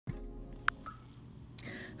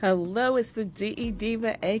Hello, it's the DE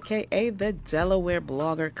Diva, aka the Delaware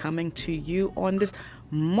Blogger, coming to you on this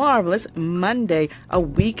marvelous Monday, a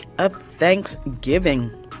week of Thanksgiving.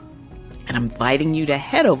 And I'm inviting you to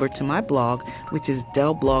head over to my blog, which is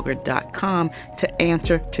delblogger.com, to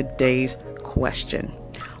answer today's question.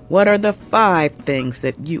 What are the 5 things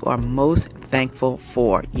that you are most thankful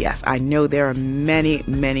for? Yes, I know there are many,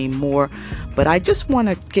 many more, but I just want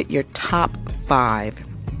to get your top 5.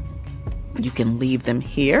 You can leave them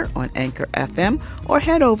here on Anchor FM or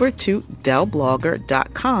head over to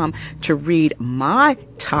delblogger.com to read my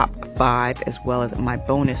top 5 as well as my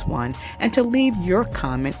bonus one, and to leave your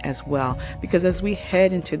comment as well, because as we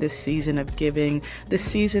head into the season of giving, the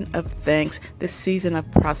season of thanks, the season of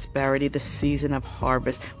prosperity, the season of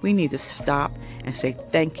harvest, we need to stop and say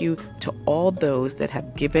thank you to all those that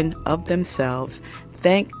have given of themselves.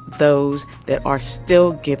 Thank those that are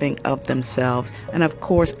still giving of themselves. And of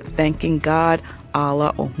course, thanking God,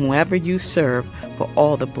 Allah, or whoever you serve for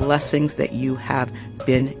all the blessings that you have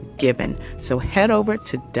been given. So head over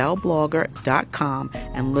to delblogger.com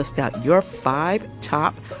and list out your 5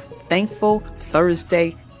 top Thankful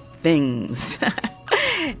Thursday things.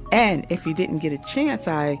 And if you didn't get a chance,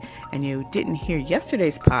 and you didn't hear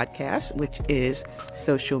yesterday's podcast, which is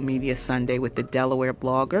Social Media Sunday with the Delaware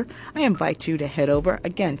Blogger, I invite you to head over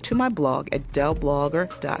again to my blog at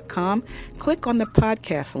delblogger.com. Click on the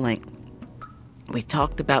podcast link. We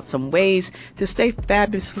talked about some ways to stay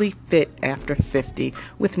fabulously fit after 50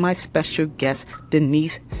 with my special guest,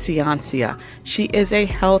 Denise Ciancia. She is a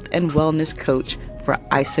health and wellness coach for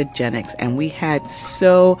Isagenix, and we had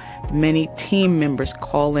so many team members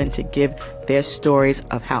call in to give their stories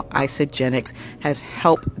of how Isagenix has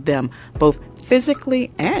helped them both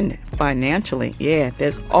physically and financially. Yeah,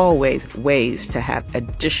 there's always ways to have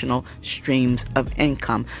additional streams of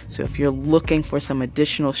income. So if you're looking for some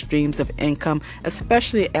additional streams of income,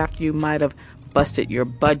 especially after you might have busted your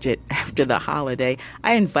budget after the holiday,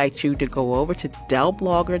 I invite you to go over to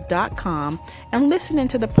delblogger.com and listen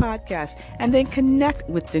into the podcast, and then connect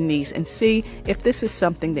with Denise and see if this is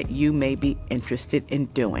something that you may be interested in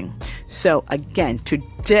doing. So again,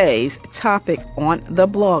 today's topic on the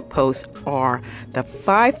blog post are the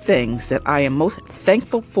 5 things that I am most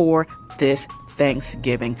thankful for this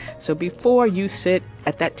Thanksgiving. So before you sit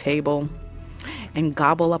at that table and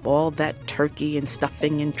gobble up all that turkey and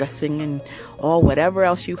stuffing and dressing and all whatever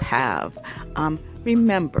else you have,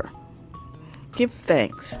 remember, give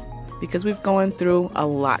thanks, because we've gone through a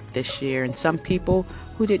lot this year, and some people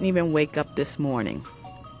who didn't even wake up this morning,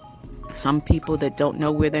 some people that don't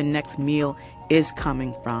know where their next meal is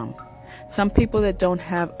coming from, some people that don't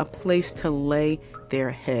have a place to lay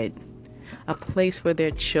their head, a place for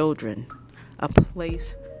their children, a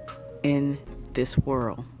place in this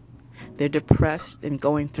world. They're depressed and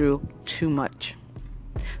going through too much.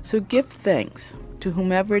 So give thanks to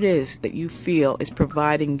whomever it is that you feel is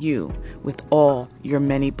providing you with all your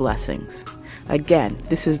many blessings. Again,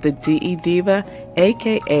 this is the DE Diva,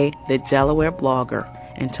 aka the Delaware Blogger.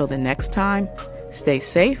 Until the next time, stay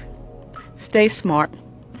safe, stay smart,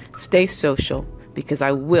 stay social, because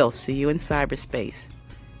I will see you in cyberspace.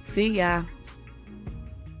 See ya.